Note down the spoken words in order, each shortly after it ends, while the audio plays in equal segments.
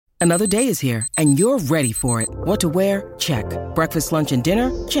Another day is here, and you're ready for it. What to wear? Check. Breakfast, lunch, and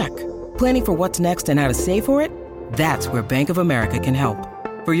dinner? Check. Planning for what's next and how to save for it? That's where Bank of America can help.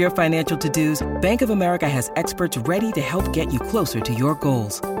 For your financial to-dos, Bank of America has experts ready to help get you closer to your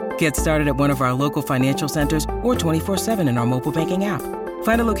goals. Get started at one of our local financial centers or 24/7 in our mobile banking app.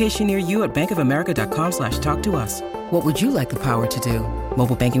 Find a location near you at bankofamerica.com/talktous. What would you like the power to do?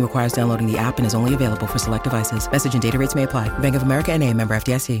 Mobile banking requires downloading the app and is only available for select devices. Message and data rates may apply. Bank of America N.A., member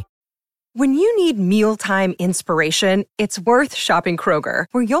FDIC. When you need mealtime inspiration, it's worth shopping Kroger,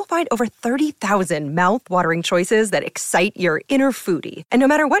 where you'll find over 30,000 mouth-watering choices that excite your inner foodie. And no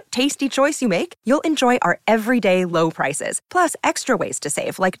matter what tasty choice you make, you'll enjoy our everyday low prices, plus extra ways to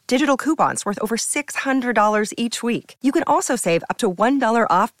save, like digital coupons worth over $600 each week. You can also save up to $1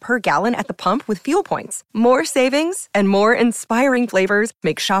 off per gallon at the pump with fuel points. More savings and more inspiring flavors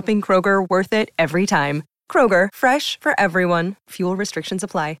make shopping Kroger worth it every time. Kroger, fresh for everyone. Fuel restrictions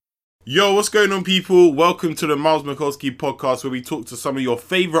apply. Yo, what's going on, people? Welcome to the Miles Mikulski podcast, where we talk to some of your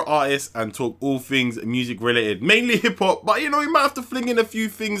favorite artists and talk all things music related, mainly hip hop, but you know, we might have to fling in a few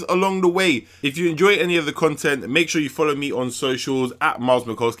things along the way. If you enjoy any of the content, make sure you follow me on socials at Miles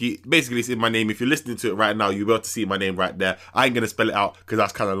Mikulski. Basically, it's in my name. If you're listening to it right now, you'll be able to see my name right there. I ain't gonna spell it out because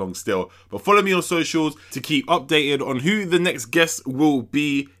that's kind of long still, but follow me on socials to keep updated on who the next guest will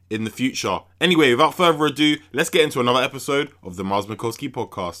be in the future. Anyway, without further ado, let's get into another episode of the Miles Mikulski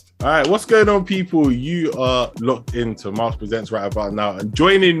podcast. All right, what's going on, people? You are locked into Miles Presents right about now, and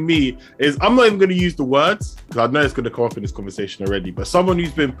joining me is, I'm not even going to use the words because I know it's going to come up in this conversation already, but someone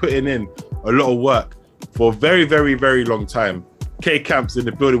who's been putting in a lot of work for a very, very, very long time. K Camp's in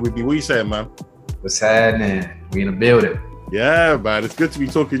the building with me. What are you saying, man? What's happening? We in the building. Yeah, man, it's good to be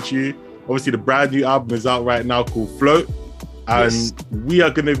talking to you. Obviously, the brand new album is out right now called Float. And yes, we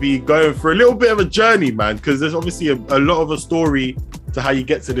are going to be going for a little bit of a journey, man, because there's obviously a lot of a story to how you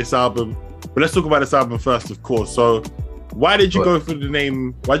get to this album. But let's talk about this album first, of course. So why did you go for the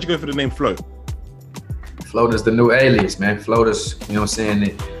name? Why did you go for the name Float? Float is the new alias, man. Float is, you know what I'm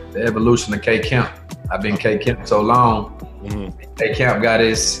saying, the evolution of K Camp. I've been K Camp so long. Mm-hmm. K Camp got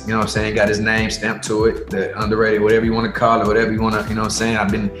his, you know what I'm saying, got his name stamped to it, the underrated, whatever you want to call it, whatever you want to, you know what I'm saying.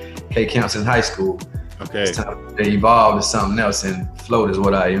 I've been K Camp since high school. Okay. It's time to evolve to something else, and Float is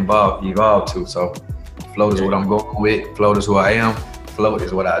what I evolved to. So Float is what I'm going with. Float is who I am. Float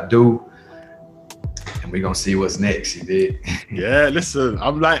is what I do. And we're going to see what's next, you did. Yeah, listen,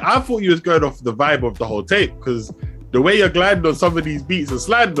 I thought you was going off the vibe of the whole tape, because the way you're gliding on some of these beats and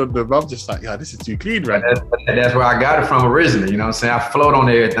sliding on them, I'm just like, yeah, this is too clean, right? That's where I got it from originally, you know what I'm saying? I float on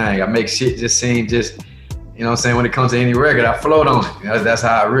everything. I make shit just seem just, you know what I'm saying, when it comes to any record, I float on it. You know, that's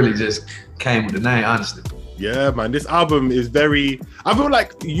how I really just came with the name, honestly. Yeah, man, this album is very, I feel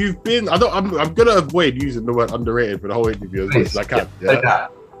like you've been, I'm gonna avoid using the word underrated for the whole interview as much as I can. Yeah. All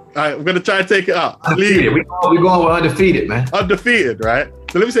right, I'm gonna try and take it out. We're going with undefeated, man. Undefeated, right?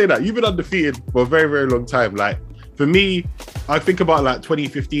 So let me say that you've been undefeated for a very, very long time. Like, for me, I think about like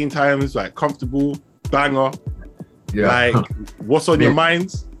 2015 times, like Comfortable, Banger. Yeah. Like, what's on your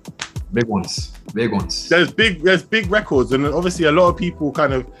minds? Big ones. There's big records, and obviously a lot of people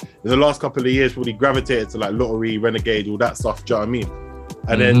kind of in the last couple of years probably gravitated to like Lottery, Renegade, all that stuff. Do you know what I mean?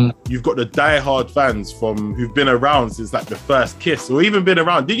 And then you've got the diehard fans who've been around since like the first Kiss, or even been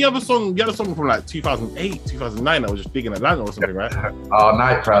around. Did you have a song? You had a song from like 2008, 2009 that was just big in Atlanta or something, right? All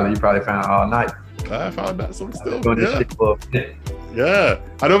Night, probably. You probably found All Night. I found that song still. Yeah.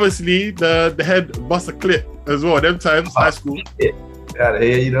 And obviously the head bust a clip as well. Them times, high school. Out of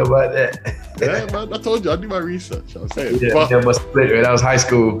here, you know about that. Yeah, man, I told you, I do my research. I'm saying. Yeah, that was high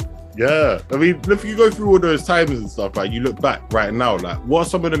school. Yeah, I mean, if you go through all those times and stuff, like you look back right now, like what are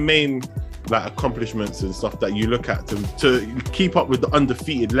some of the main like accomplishments and stuff that you look at to keep up with the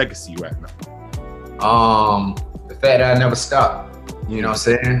undefeated legacy right now? The fact that I never stopped. You know what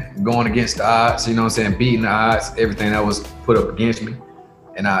I'm saying? Going against the odds. You know what I'm saying? Beating the odds. Everything that was put up against me,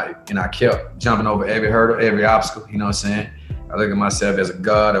 and I kept jumping over every hurdle, every obstacle. You know what I'm saying? I look at myself as a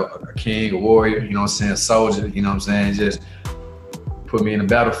god, a king, a warrior, you know what I'm saying, a soldier, you know what I'm saying, just put me in the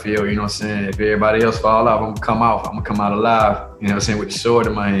battlefield, you know what I'm saying. If everybody else fall off, I'm gonna come out alive, you know what I'm saying, with the sword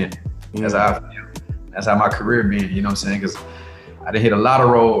in my hand. That's how I feel. That's how my career been, you know what I'm saying, because I done hit a lot of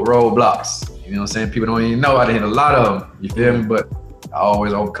roadblocks, you know what I'm saying. People don't even know I done hit a lot of them, you feel me, but I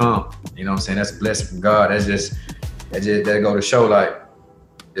always overcome, you know what I'm saying. That's a blessing from God. That go to show, like,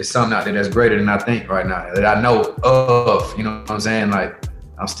 there's something out there that's greater than I think right now, that I know of, you know what I'm saying? Like,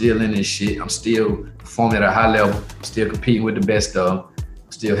 I'm still in this shit. I'm still performing at a high level. I'm still competing with the best of them.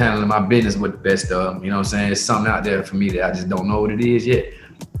 I'm still handling my business with the best of them. You know what I'm saying? It's something out there for me that I just don't know what it is yet,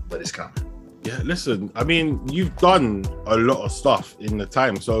 but it's coming. Yeah, listen, I mean, you've done a lot of stuff in the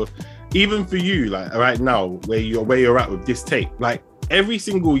time. So even for you, like right now, where you're at with this tape, like every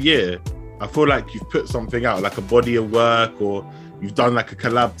single year, I feel like you've put something out, like a body of work, or you've done like a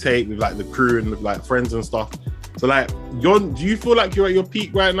collab tape with like the crew and with like friends and stuff. So like, do you feel like you're at your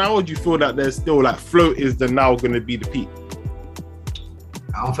peak right now, or do you feel that there's still like Float is now going to be the peak?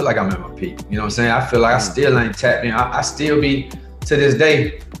 I don't feel like I'm at my peak. You know what I'm saying? I feel like I still ain't tapped in. I still be, to this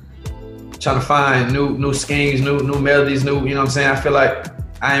day, trying to find new schemes, new melodies, you know what I'm saying? I feel like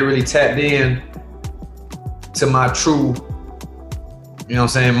I ain't really tapped in to my true, you know what I'm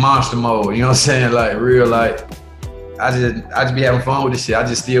saying, monster mode. You know what I'm saying? Like real, like I just be having fun with this shit. I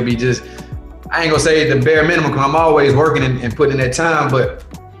just still be I ain't gonna say the bare minimum, because I'm always working and putting in that time, but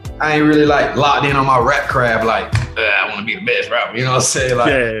I ain't really like locked in on my rap craft. Like I want to be the best rapper. You know what I'm saying?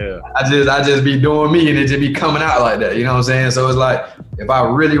 Like I just be doing me, and it just be coming out like that. You know what I'm saying? So it's like if I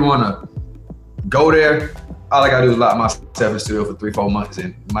really wanna go there, all I gotta do is lock myself in the studio for 3-4 months,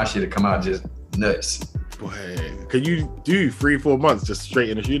 and my shit will come out just nuts. Boy, can you do 3-4 months just straight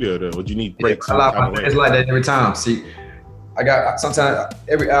in the studio though, or do you need breaks? It's like that every time. See, sometimes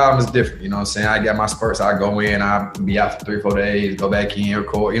every album is different, you know what I'm saying? I got my spurts, I go in, I'll be out for 3-4 days, go back in,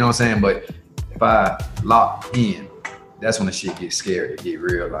 record, you know what I'm saying? But if I lock in, that's when the shit gets scary, it get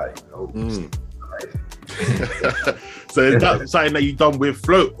real, like, So is that something that you done with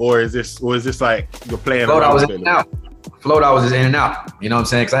Float, or is this like you're playing? Float, I was in and out. Float, I was just in and out, you know what I'm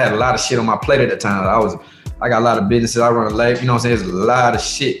saying? Because I had a lot of shit on my plate at the time. I got a lot of businesses, I run a label, you know what I'm saying? There's a lot of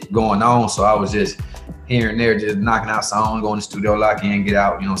shit going on, so I was just here and there, just knocking out songs, going to the studio, lock in, get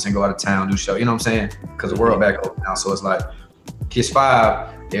out, you know what I'm saying, go out of town, do show, you know what I'm saying? Because the world back open now, so it's like, Kiss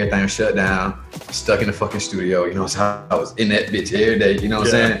 5, everything was shut down, stuck in the fucking studio, you know what I'm saying? I was in that bitch every day, you know what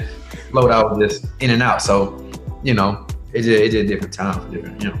I'm saying? Float, I was just in and out, so, you know, it's just a different time for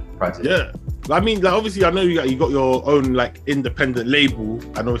different, you know, projects. Yeah. I mean, like, obviously, I know you got your own, like, independent label,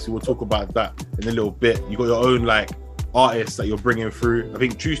 and obviously we'll talk about that in a little bit. You got your own, like, artists that you're bringing through. I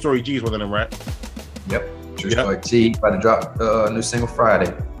think True Story G is one of them, right? Yep. True Story G, about to drop a new single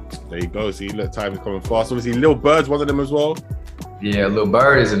Friday. There you go. See, look, time is coming fast. Obviously, Lil Bird's one of them as well. Yeah, Lil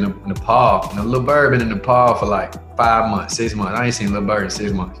Bird is in Nepal. And Lil Bird been in Nepal for like 5 months, 6 months. I ain't seen Lil Bird in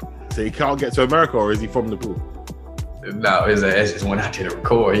 6 months. So he can't get to America, or is he from Nepal? No, his ass just went out there to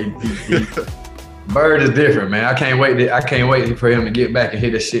record. Bird is different, man. I can't wait for him to get back and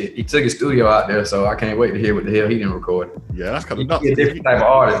hear this shit. He took his studio out there, so I can't wait to hear what the hell he didn't record. Yeah, that's kind of nuts. He's a different type of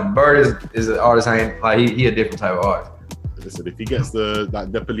artist. Bird is an artist. He a different type of artist. Listen, if he gets that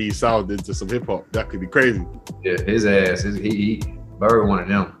Nepalese sound into some hip hop, that could be crazy. Yeah, his ass. Bird one of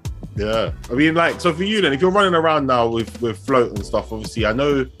them. Yeah, I mean, like, so for you then, if you're running around now with Float and stuff, obviously, I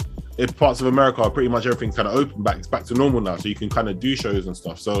know in parts of America, pretty much everything's kind of open back. It's back to normal now, so you can kind of do shows and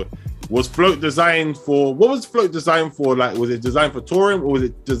stuff. So, was Float designed for? What was Float designed for? Like, was it designed for touring, or was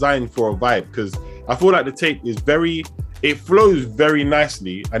it designed for a vibe? Because I feel like the tape is it flows very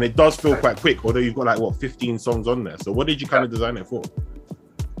nicely, and it does feel quite quick. Although you've got like 15 songs on there. So, what did you kind of design it for?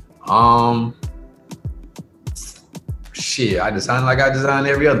 Shit, I designed like I designed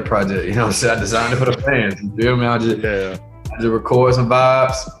every other project. You know what I'm saying? I designed it for the fans. You feel me? I just record some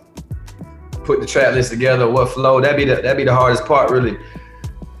vibes, put the track list together, what flow. That'd be the hardest part, really.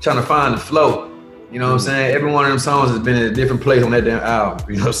 Trying to find the flow. You know what I'm saying? Every one of them songs has been in a different place on that damn album.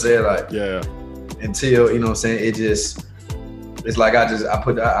 You know what I'm saying? Like, until, you know what I'm saying, it's like I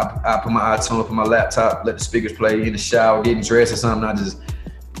put my iTunes up on my laptop, let the speakers play in the shower, getting dressed or something. I just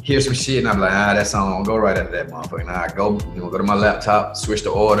hear some shit and I'm like, that song won't go right after that motherfucker. Now I go to my laptop, switch the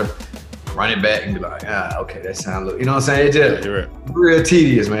order, run it back and be like, okay, that sound look, you know what I'm saying? It just real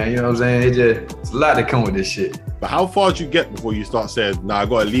tedious, man. You know what I'm saying? It's a lot that come with this shit. But how far do you get before you start saying, I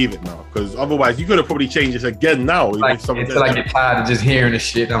gotta leave it now? Because otherwise you could have probably changed this again now. Until I get tired of just hearing this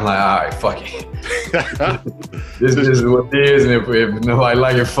shit, I'm like, all right, fuck it. this is what it is, and if nobody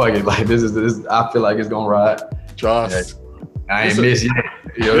like it, fuck it. Like this, I feel like it's gonna ride. Trust. I ain't missed yet.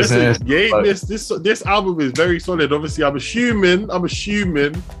 You know what I'm saying? You ain't missed. This album is very solid. Obviously, I'm assuming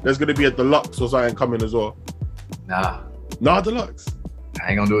there's gonna be a deluxe or something coming as well. Nah, deluxe. I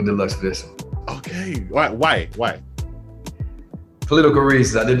ain't gonna do a deluxe for this one. Okay. Why? Political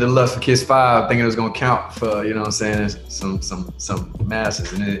reasons. I did the deluxe for Kiss 5, thinking it was gonna count for, you know what I'm saying, some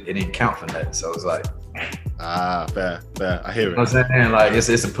masses, and it didn't count for that. So it's like, fair. I hear it. You know what I'm saying? Like it's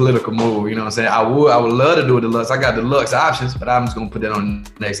a political move. You know what I'm saying? I would love to do a deluxe. I got deluxe options, but I'm just gonna put that on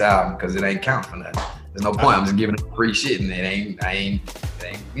the next album because it ain't count for that. There's no point. I'm just giving them free shit, and it ain't.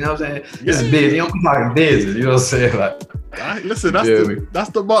 You know what I'm saying? This is business. You don't be talking business. You know what I'm saying? Like, listen, that's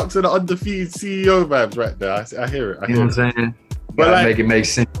the marks of the undefeated CEO vibes right there. I hear it. You know what I'm saying? But like, make it make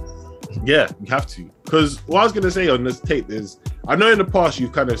sense. Yeah, you have to. Because what I was gonna say on this tape is, I know in the past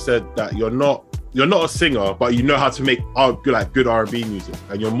you've kind of said that you're not a singer, but you know how to make good R&B music,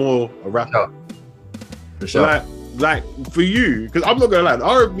 and you're more a rapper. For sure. Like for you, because I'm not gonna lie, the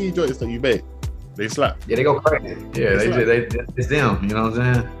R&B joints that you make, they slap. Yeah, they go crazy. Yeah, they it's them. You know what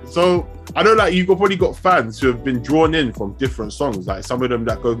I'm saying? So I know like you've probably got fans who have been drawn in from different songs. Like some of them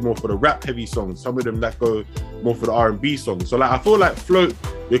that go more for the rap heavy songs, some of them that go more for the R&B songs. So like I feel like Float,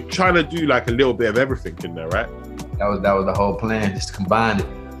 you're trying to do like a little bit of everything in there, right? That was the whole plan, just to combine it.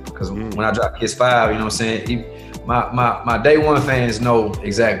 Because when I dropped Kiss 5, you know what I'm saying? My day one fans know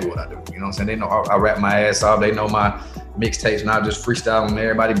exactly what I do. You know what I'm saying? They know I rap my ass off. They know my mixtapes, and I just freestyle on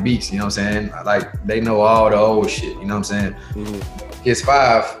everybody beats. You know what I'm saying? Like they know all the old shit. You know what I'm saying? Kiss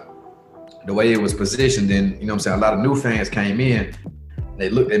 5, the way it was positioned, then you know what I'm saying? A lot of new fans came in. They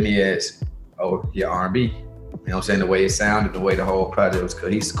looked at me as, oh yeah, R&B. You know what I'm saying? The way it sounded, the way the whole project was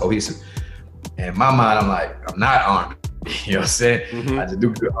cohesive. And in my mind, I'm like, I'm not R&B. You know what I'm saying? I just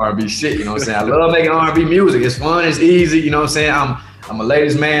do good R&B shit. You know what I'm saying? I love making R&B music. It's fun. It's easy. You know what I'm saying? I'm a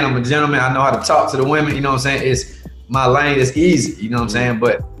ladies' man. I'm a gentleman. I know how to talk to the women. You know what I'm saying? It's my lane. It's easy. You know what I'm saying?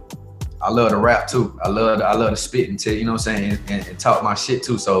 But I love to rap too. I love to spit and tell, you know what I'm saying, and talk my shit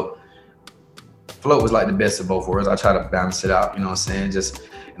too. So Float was like the best of both worlds. I try to balance it out. You know what I'm saying? Just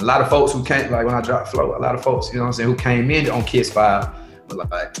a lot of folks who came, like when I dropped Float, a lot of folks, you know what I'm saying, who came in on Kiss 5 was like, you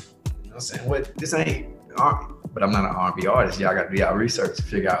know what I'm saying? What? This ain't R&B. But I'm not an R&B artist. Y'all got to do y'all research to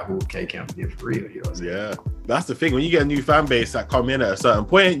figure out who K-Camp is for real. You know what I'm saying? Yeah, that's the thing. When you get a new fan base that come in at a certain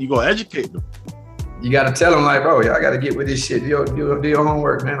point, you got to educate them. You got to tell them like, bro, y'all got to get with this shit. Do your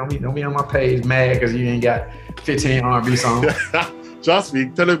homework, man. Don't be on my page mad because you ain't got 15 R&B songs. Trust me.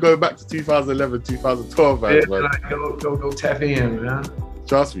 Tell them go back to 2011, 2012, man. Yeah, like, go tap in, man.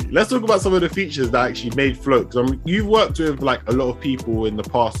 Trust me. Let's talk about some of the features that actually made Float. Because you've worked with like a lot of people in the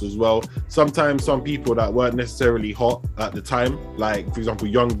past as well. Sometimes some people that weren't necessarily hot at the time, like for example,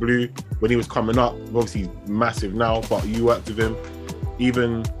 Young Blue, when he was coming up, obviously he's massive now, but you worked with him.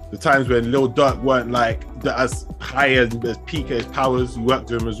 Even the times when Lil Durk weren't like as high as peak as powers, you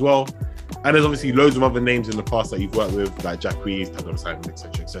worked with him as well. And there's obviously loads of other names in the past that you've worked with, like Jacquees, Tadam Simon,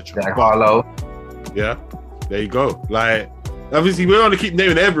 etc., etc. Jack Harlow. Yeah, there you go. Like, obviously, we don't want to keep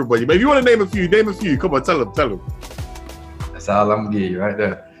naming everybody, but if you want to name a few. Come on, tell them. That's all I'm gonna give you right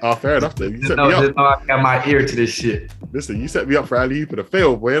there. Oh, fair enough then. You set me up. I got my ear to this shit. Listen, you set me up for Ali for the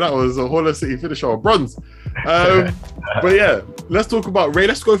fail, boy. That was a Holler City finisher on bronze. But yeah, let's talk about Rain.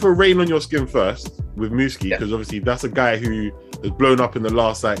 Let's go for Rain on Your Skin first with Mooski, because obviously that's a guy who has blown up in the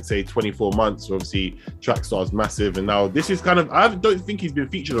last, like, say, 24 months. Obviously, Trackstar's massive, and now this is kind of, I don't think he's been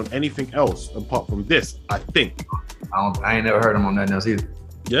featured on anything else apart from this, I think. I ain't never heard him on nothing else either.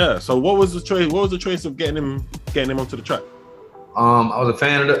 Yeah. So what was the choice? What was the choice of getting him onto the track? I was a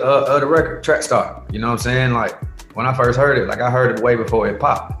fan of the record, Trackstar. You know what I'm saying? Like when I first heard it, like I heard it way before it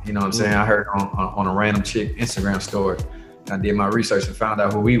popped. You know what I'm saying? I heard it on a random chick Instagram story. And I did my research and found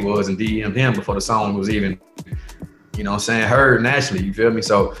out who he was and DM'd him before the song was even, you know what I'm saying, heard nationally. You feel me?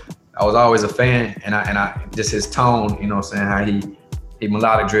 So I was always a fan, and I just his tone. You know what I'm saying? How he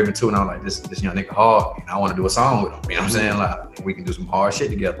melodic driven too, and I was like, this young nigga hard, and I want to do a song with him. You know what I'm saying? Like we can do some hard shit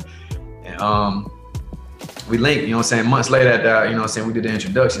together. And we linked, you know what I'm saying, months later at that, you know what I'm saying, we did the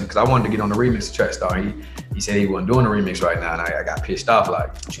introduction because I wanted to get on the remix of Trackstar. He said he wasn't doing the remix right now, and I got pissed off,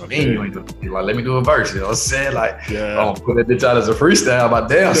 like, what you mean you ain't doing it? Like, let me do a verse, you know what I'm saying? Like, I'm gonna put that bitch out as a freestyle, my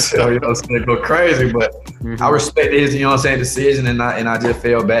damn self, you know what I'm saying, go crazy. But I respect his, you know what I'm saying, decision, and I just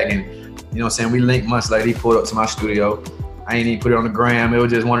fell back, and you know what I'm saying, we linked months later. He pulled up to my studio. I ain't even put it on the gram. It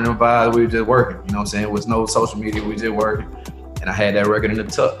was just one of them vibes. We were just working, you know what I'm saying? It was no social media, we just working. And I had that record in the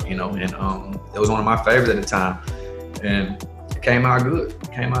tuck, you know, and it was one of my favorites at the time. And it came out good.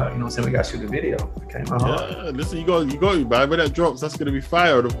 It came out, you know what I'm saying? We got to shoot the video. It came out hard. Yeah, listen, you got man. When that drops, that's going to be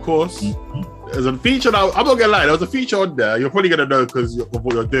fired, of course. There's a feature now, I'm not going to lie, there was a feature on there. You're probably going to know because of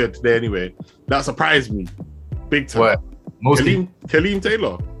what you're doing today anyway. That surprised me. Big time. What? Kaleem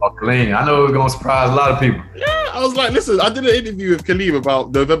Taylor. Oh, Kaleem. I know it was going to surprise a lot of people. Yeah, I was like, listen, I did an interview with Kaleem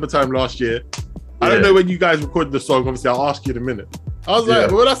about November time last year. I don't know when you guys recorded the song. Obviously, I'll ask you in a minute. I was like,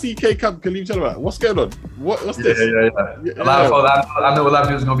 when I see K-Camp, Kaleem Taylor, like, what's going on? What's this? Yeah. A lot of folks, I know a lot of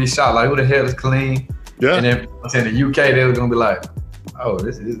people was gonna be shocked. Like, who the hell is Kaleem? Yeah. And then in the UK, they were gonna be like, oh,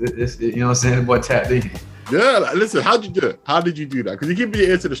 this, you know what I'm saying? The boy tapped in. Yeah, like, listen, how'd you do it? How did you do that? Because you keep your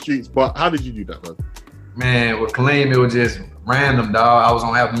ear to the streets, but how did you do that, man? Man, with Kaleem, it was just random, dog. I was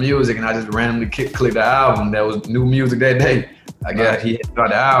on Apple Music, and I just randomly clicked the album. That was new music that day. I guess he had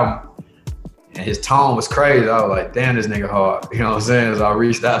started the album. And his tone was crazy. I was like, damn, this nigga hard. You know what I'm saying? So I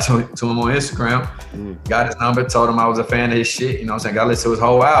reached out to him on Instagram, got his number, told him I was a fan of his shit. You know what I'm saying? Got to listen to his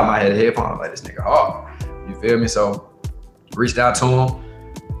whole album. I had a headphone. I was like, this nigga hard. You feel me? So reached out to him.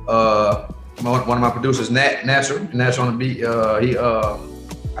 One of my producers, Natural on the beat.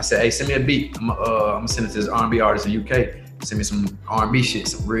 I said, hey, send me a beat. I'm gonna send it to this R&B artist in UK. Send me some R&B shit,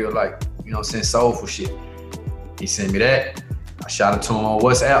 some real, like, you know what I'm saying, soulful shit. He sent me that. I shot it to him on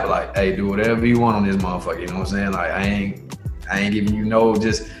WhatsApp, like, hey, do whatever you want on this motherfucker, you know what I'm saying? Like, I ain't giving you no,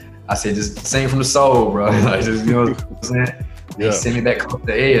 I said, just sing from the soul, bro. Like, just, you know what I'm saying? Yeah. He sent me back close to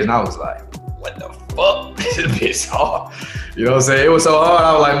the edge, and I was like, what the fuck? This bitch hard. You know what I'm saying? It was so hard,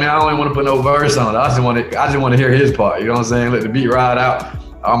 I was like, man, I don't even want to put no verse on it. I just want to hear his part, you know what I'm saying? Let the beat ride out.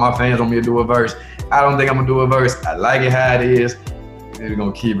 All my fans want me to do a verse. I don't think I'm gonna do a verse. I like it how it is. We're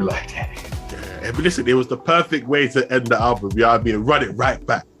gonna keep it like that. Yeah, but listen, it was the perfect way to end the album. You know what I mean? Run it right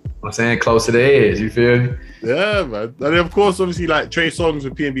back. I'm saying close to the edge. You feel me? Yeah, man. And then of course, obviously, like Trey Songz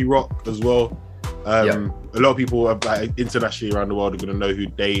with PNB Rock as well. A lot of people like internationally around the world are gonna know who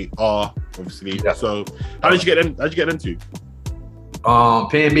they are, obviously. Yep. So, how did you get into?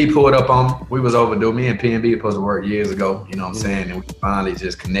 PNB pulled up on me. We was overdue. Me and PNB were supposed to work years ago, you know what I'm saying? And we finally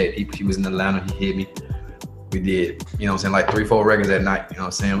just connected. He was in Atlanta, he hit me. We did, you know what I'm saying, like 3-4 records that night, you know what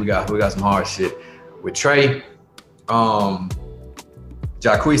I'm saying? We got some hard shit. With Trey, Jacquees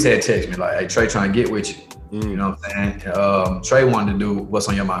had texted me like, hey, Trey trying to get with you. You know what I'm saying? Trey wanted to do What's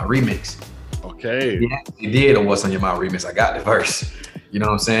on Your Mind remix. Okay. He did a What's on Your Mind remix. I got the verse. You know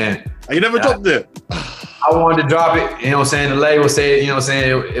what I'm saying? And you never dropped it? I wanted to drop it, you know what I'm saying? The label said, you know what I'm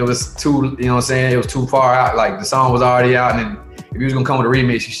saying, it was too, you know what I'm saying, it was too far out. Like the song was already out, and then if you was gonna come with a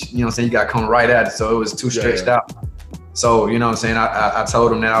remix, you know what I'm saying, you gotta come right at it. So it was too stretched out. So, you know what I'm saying, I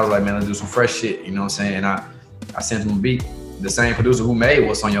told him that, I was like, man, let's do some fresh shit, you know what I'm saying? And I sent him a beat. The same producer who made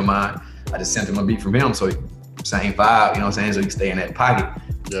What's on Your Mind, I just sent him a beat from him, so same vibe, you know what I'm saying, so he can stay in that pocket.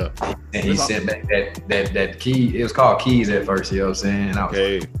 Yeah. And he sent back that key, it was called Keys at first, you know what I'm saying? And I was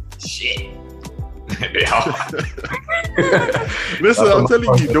like, shit. Listen, I'm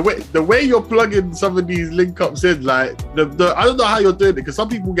telling you, the way you're plugging some of these link ups in, like I don't know how you're doing it, because some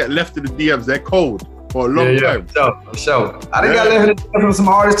people get left in the DMs, they're cold for a long time. For sure. I done got left in the DM from some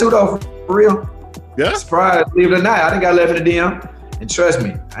artists too, though, for real. Yeah. Surprised, believe it or not, I done got left in the DM, and trust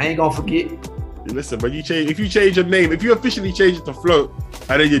me, I ain't gonna forget. Listen, but if you change your name, if you officially change it to Float,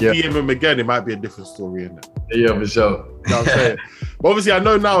 and then you DM him again, it might be a different story, isn't it? Yeah, for sure. You know what I'm saying? But obviously, I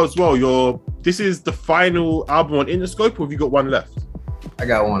know now as well, this is the final album on Interscope, or have you got one left? I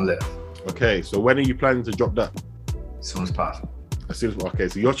got one left. Okay, so when are you planning to drop that? As soon as possible. Okay,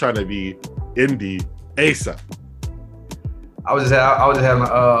 so you're trying to be indie ASAP. I was just having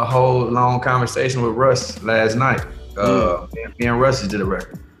a whole long conversation with Russ last night. Me and Russ just did a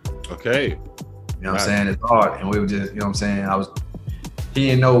record. Okay. You know what I'm saying? It's hard. And we were just, you know what I'm saying? He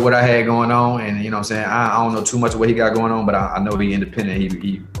didn't know what I had going on. And you know what I'm saying? I don't know too much of what he got going on, but I know he independent.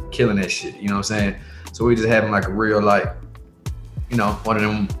 He killing that shit. You know what I'm saying? So we just having like a real, like, you know, one of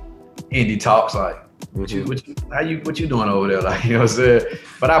them indie talks, like, what you doing over there? Like, you know what I'm saying?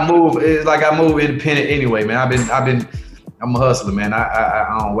 But I move independent anyway, man. I'm a hustler, man.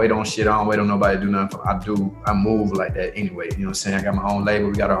 I don't wait on shit. I don't wait on nobody to do nothing. I move like that anyway. You know what I'm saying? I got my own label.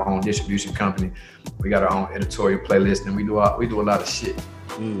 We got our own distribution company. We got our own editorial playlist, and we do a lot of shit.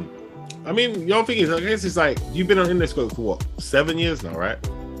 I mean, your thing is, I guess it's like, you've been on Interscope for what, 7 years now, right?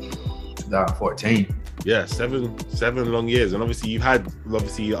 2014. Yeah, seven long years. And obviously you've had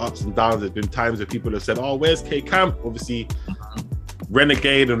your ups and downs. There's been times where people have said, oh, where's K Camp? Obviously,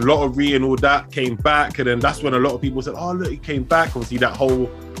 Renegade and Lottery and all that came back, and then that's when a lot of people said, oh look, he came back. Obviously that whole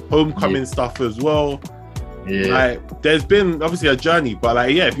homecoming stuff as well. Like, there's been obviously a journey, but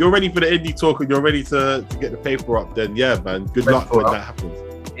like, if you're ready for the indie talk and you're ready to get the paper up, then man, good luck when that happens.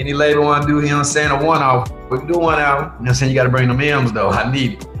 Any label want to do, you know what I'm saying, a one-off, we can do one album. You know what I'm saying? You got to bring them M's though. I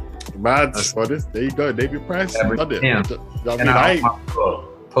need it. Mad for this. There you go. David Price done it. You know what I mean?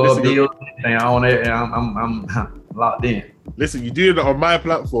 Pub deals, and I own it, and I'm locked in. Listen, you do it on my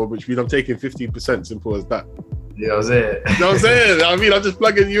platform, which means I'm taking 15%. Simple as that. You know what I'm saying? You know what I'm saying? I mean, I'm just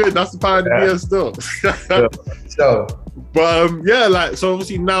plugging you in. That's the power of the BS still. So, but so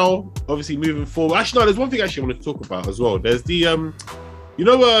obviously now, moving forward. Actually, no, there's one thing I actually want to talk about as well. There's the, I was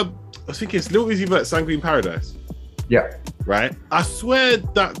thinking it's Lil Uzi Vert, Sanguine Paradise. Yeah. Right? I swear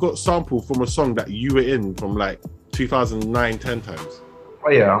that got sampled from a song that you were in from like 2009, 10 times.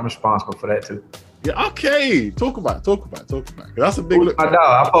 Oh yeah, I'm responsible for that too. Yeah, okay. Talk about it. That's a big look. My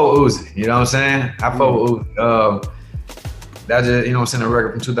dog, I fought with Uzi, you know what I'm saying? I fought with Uzi. That just, you know what I'm saying, a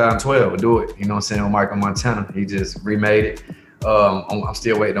record from 2012 Do It, you know what I'm saying, with Michael Montana. He just remade it. I'm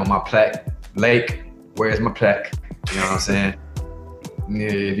still waiting on my plaque. Lake, where's my plaque? You know what I'm saying? Yeah,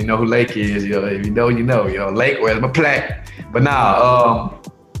 if you know who Lake is, if you know, you know. Lake, where's my plaque? But nah,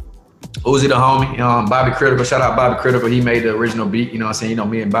 Uzi the homie, Bobby Critical, shout out Bobby Critical. He made the original beat, you know what I'm saying? You know,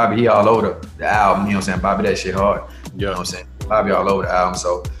 me and Bobby, he all over the album, you know what I'm saying? Bobby, that shit hard. Yeah. You know what I'm saying? Bobby all over the album.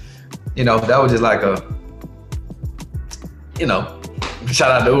 So, you know, that was just like a, you know, shout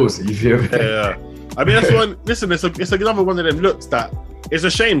out to Uzi, you feel me? Yeah. I mean, that's one, listen, it's another one of them looks that, it's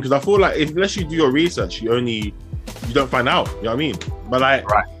a shame because I feel like unless you do your research, you don't find out, you know what I mean? But like,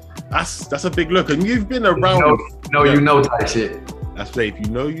 right. That's a big look. And you've been around. You know type shit. That's right. If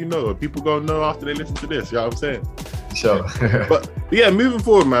you know. People gonna know after they listen to this. You know what I'm saying? Sure. but yeah, moving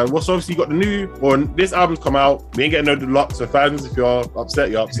forward, man. What's obviously got this album's come out. We ain't getting no deluxe. So fans, if you're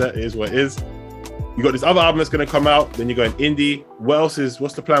upset, you're upset. It is what it is. You got this other album that's gonna come out. Then you're going indie. What's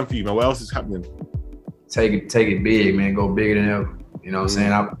the plan for you, man? What else is happening? Take it big, man. Go bigger than ever. You know what I'm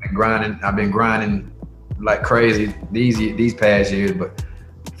saying? I've been grinding like crazy these past years, but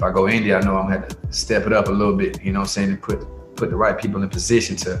if I go indie, I know I'm gonna have to step it up a little bit, you know what I'm saying, and put the right people in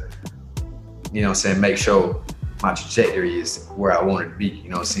position to, you know what I'm saying, make sure my trajectory is where I want it to be, you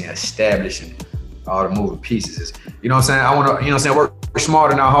know what I'm saying, establishing all the moving pieces. You know what I'm saying? I wanna, you know what I'm saying, work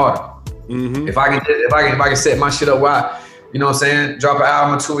smarter, not harder. Mm-hmm. If I can set my shit up where I, you know what I'm saying, drop an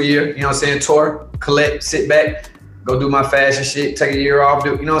album or two a year, you know what I'm saying, tour, collect, sit back, go do my fashion shit, take a year off,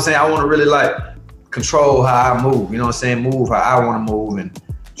 you know what I'm saying? I wanna really like control how I move, you know what I'm saying, move how I wanna move and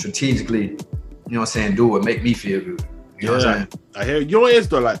strategically, you know what I'm saying, do it, make me feel good. You know what I'm saying? I hear you. Know what it is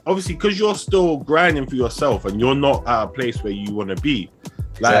though, like obviously because you're still grinding for yourself and you're not at a place where you want to be.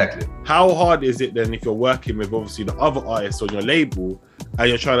 Like, exactly. How hard is it then if you're working with obviously the other artists on your label and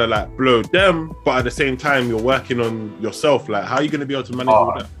you're trying to like blow them, but at the same time you're working on yourself? Like, how are you going to be able to manage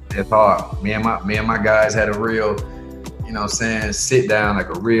all that? It's hard. Me and my guys had a real, you know what I'm saying, sit down,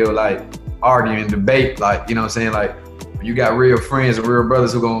 like a real like arguing, debate, like, you know what I'm saying, like you got real friends and real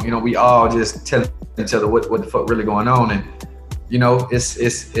brothers who gon', you know, we all just tell each other what the fuck really going on, and you know, it's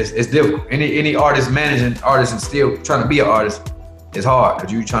difficult. Any artist managing artists and still trying to be an artist is hard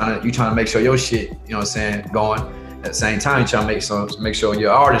because you trying to make sure your shit, you know what I'm saying, going. At the same time, you trying to make sure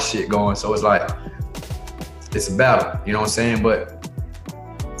your artist shit going. So it's like it's a battle, you know what I'm saying? But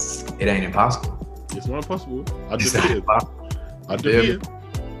it ain't impossible. It's not impossible. I just feel it.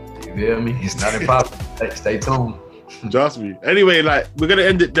 You feel me? It's not impossible. Stay tuned. Trust me. Anyway, like we're gonna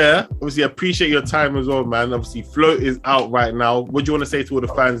end it there. Obviously, I appreciate your time as well, man. Obviously, Float is out right now. What do you want to say to all the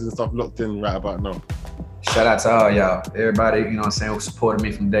fans and stuff locked in right about now? Shout out to all y'all, everybody, you know what I'm saying, who supported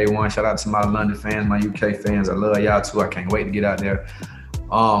me from day one. Shout out to my London fans, my UK fans. I love y'all too. I can't wait to get out there.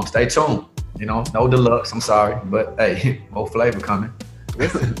 Stay tuned. You know, no deluxe. I'm sorry, but hey, more flavor coming.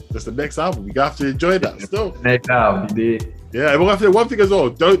 Listen, that's the next album. You have to enjoy that still. Next album, you did. Yeah, we'll have to one thing as well.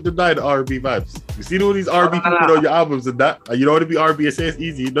 Don't deny the R&B vibes. You see all these R&B people on your albums and that, and you don't want to be R&B and say it's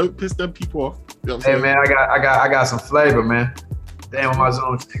easy. Don't piss them people off. You know what I'm saying? Man, I got some flavor, man. Damn, where my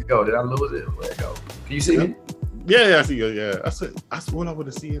zone shit go? Did I lose it? Where'd it go? Can you see me? Yeah, I see you. Yeah, that's it. That's all I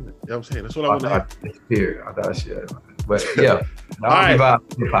want to see in it. You know what I'm saying? That's all I want to hear. I thought shit. But yeah, all right.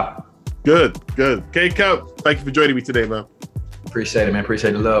 Hip-hop. Good. K-Camp, thank you for joining me today, man. Appreciate it, man.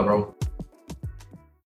 Appreciate the love, bro.